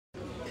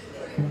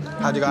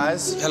Howdy,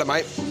 guys. Hello,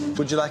 mate.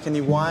 Would you like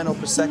any wine or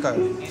Prosecco?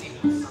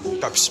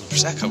 Grab some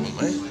Prosecco,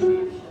 wouldn't we?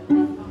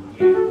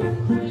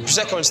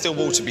 Prosecco and still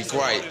water would be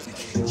great.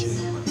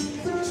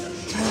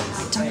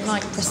 I don't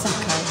like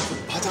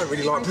Prosecco. I don't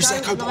really like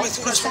Prosecco, but I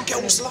thought that's what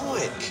girls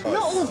like.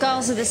 Not all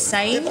girls are the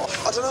same.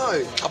 I don't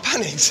know. I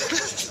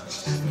panicked.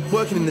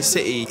 Working in the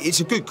city,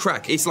 it's a good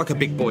crack. It's like a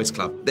big boys'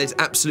 club. There's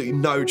absolutely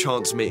no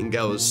chance of meeting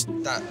girls.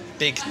 That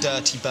big,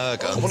 dirty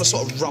burger. I want to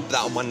sort of rub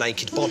that on my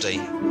naked body.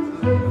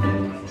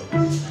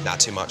 Nah,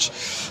 too much.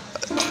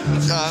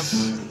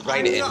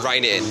 Rein it in,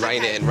 rein it in,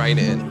 rein it in, rein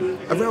it in.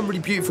 Around really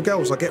beautiful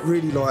girls, I get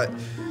really, like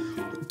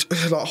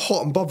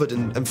hot and bothered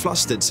and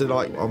flustered, so,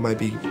 like, I'll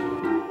maybe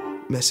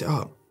mess it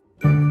up.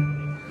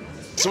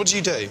 So what do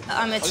you do?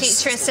 I'm a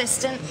teacher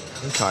assistant.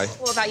 OK.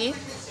 What about you?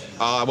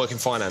 I work in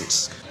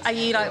finance. Are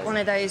you like one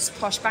of those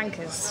posh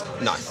bankers?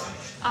 No.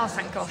 Oh,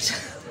 thank God.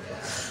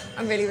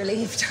 I'm really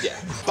relieved. Yeah.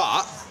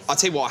 But I'll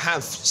tell you what I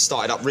have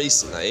started up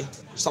recently.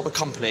 Start up a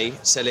company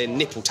selling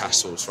nipple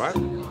tassels, right?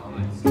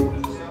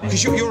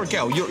 Because you're a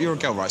girl. You're a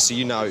girl, right? So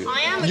you know.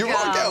 I am a you're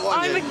girl. A girl,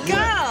 aren't I'm you? a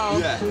girl.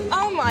 Yeah.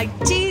 Oh my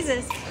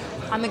Jesus.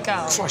 I'm a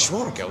girl. Christ, you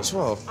are a girl as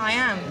well. I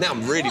am. Now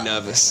I'm really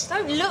nervous.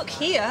 Don't look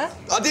here.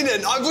 I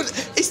didn't. I would.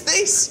 It's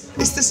this.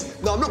 It's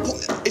this. No, I'm not.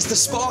 It's the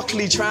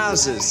sparkly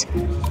trousers.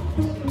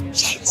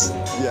 Shit.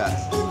 Yeah.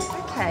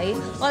 Okay.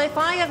 Well, if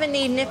I ever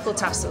need nipple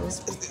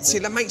tassels. See,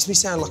 that makes me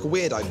sound like a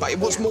weirdo, but it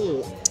was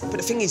more. But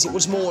the thing is, it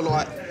was more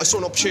like I saw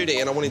an opportunity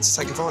and I wanted to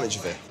take advantage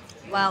of it.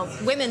 Well,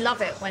 women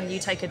love it when you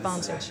take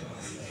advantage.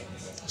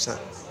 What's that?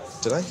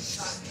 Do they?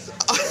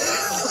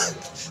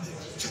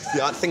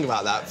 Yeah, I'd think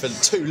about that for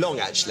too long,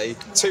 actually.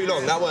 Too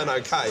long. That weren't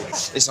okay.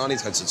 Listen, I need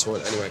to go to the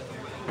toilet anyway.